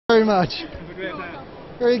very much. Have a great time.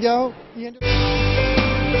 Here you go.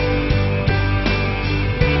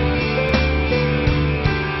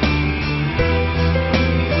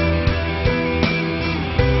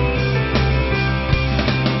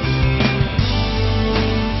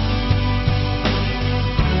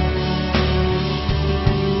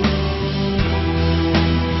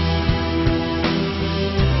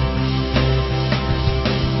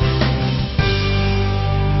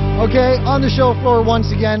 Okay, on the show floor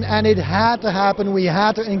once again, and it had to happen. We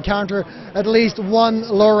had to encounter at least one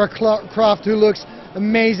Lara Croft who looks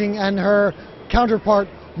amazing, and her counterpart,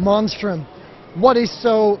 Monstrum. What is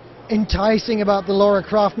so enticing about the Lara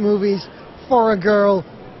Croft movies for a girl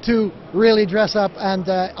to really dress up and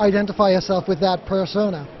identify herself with that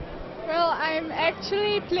persona? Well, I'm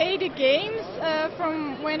actually play the games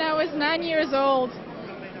from when I was 9 years old.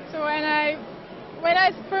 So when I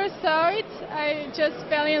first saw it, I just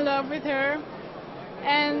fell in love with her,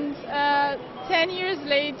 and 10 years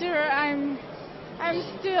later, I'm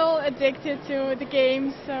still addicted to the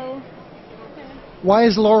game. So, yeah. Why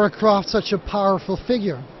is Lara Croft such a powerful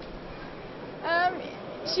figure?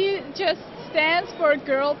 She just stands for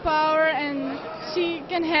girl power, and she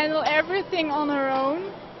can handle everything on her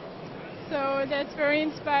own. So that's very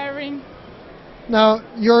inspiring. Now,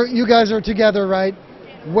 you guys are together, right?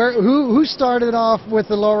 Who started off with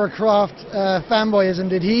the Lara Croft fanboyism?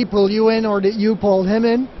 Did he pull you in, or did you pull him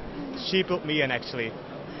in? She pulled me in, actually.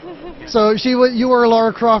 So you were a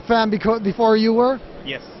Lara Croft fan before you were?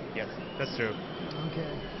 Yes, that's true. Okay.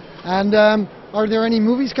 And are there any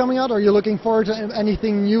movies coming out? Are you looking forward to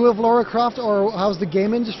anything new of Lara Croft, or how's the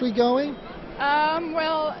game industry going?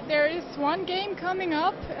 Well, there is one game coming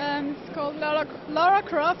up. It's called Lara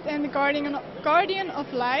Croft and the Guardian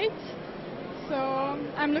of Light. So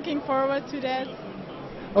I'm looking forward to that.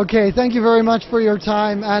 Okay, thank you very much for your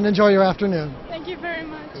time, and enjoy your afternoon. Thank you very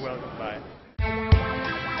much. You're welcome. Bye.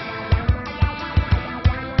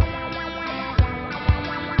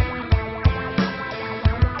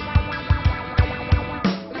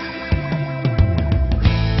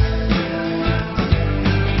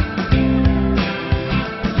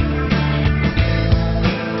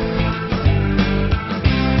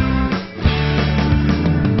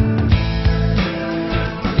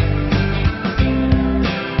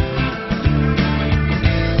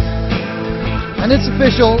 And it's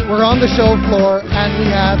official, we're on the show floor, and we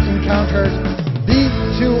have encountered the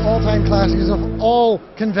two all-time classics of all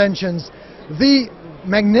conventions, the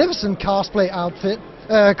magnificent cosplay outfit,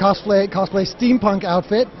 cosplay steampunk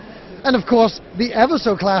outfit, and of course the ever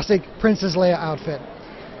so classic Princess Leia outfit.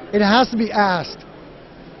 It has to be asked,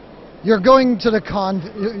 you're going to the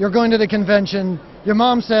convention, your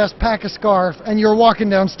mom says pack a scarf, and you're walking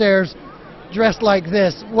downstairs dressed like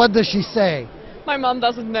this. What does she say? My mom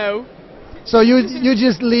doesn't know. So you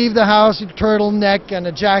just leave the house, your turtleneck and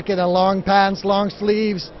a jacket and long pants, long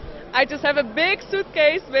sleeves? I just have a big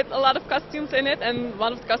suitcase with a lot of costumes in it, and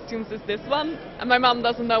one of the costumes is this one, and my mom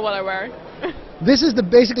doesn't know what I wear. This is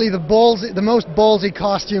basically the most ballsy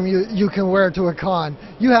costume you can wear to a con.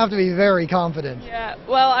 You have to be very confident. Yeah,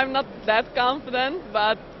 well, I'm not that confident,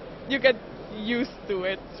 but you get used to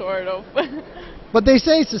it, sort of. But they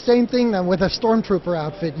say it's the same thing then with a Stormtrooper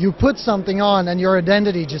outfit. You put something on and your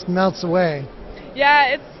identity just melts away. Yeah,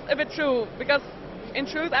 it's a bit true, because in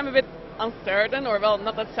truth I'm a bit uncertain, or well,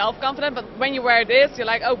 not that self-confident, but when you wear this, you're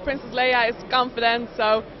like, oh, Princess Leia is confident,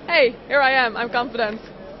 so hey, here I am, I'm confident.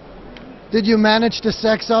 Did you manage to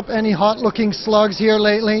sex up any hot-looking slugs here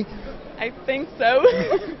lately? I think so.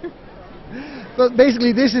 But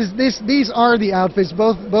basically these are the outfits,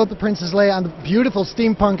 both the Princess Leia and the beautiful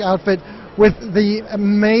steampunk outfit with the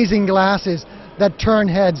amazing glasses that turn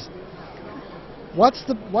heads. What's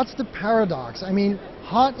the paradox? I mean,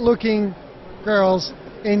 hot-looking girls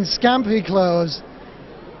in skimpy clothes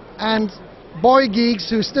and boy geeks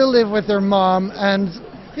who still live with their mom, and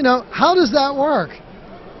you know, how does that work?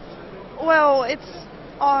 Well, it's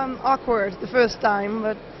awkward the first time,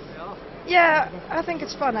 but yeah, I think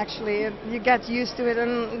it's fun actually. You get used to it,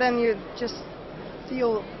 and then you just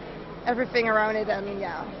feel everything around it, and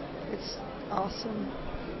yeah, it's awesome.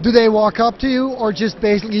 Do they walk up to you or just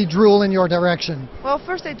basically drool in your direction? Well,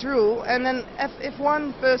 first they drool, and then if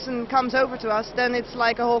one person comes over to us, then it's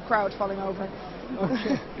like a whole crowd falling over.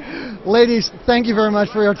 Okay. Ladies, thank you very much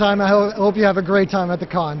for your time. I hope you have a great time at the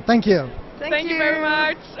con. Thank you. Thank you very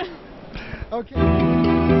much. Okay.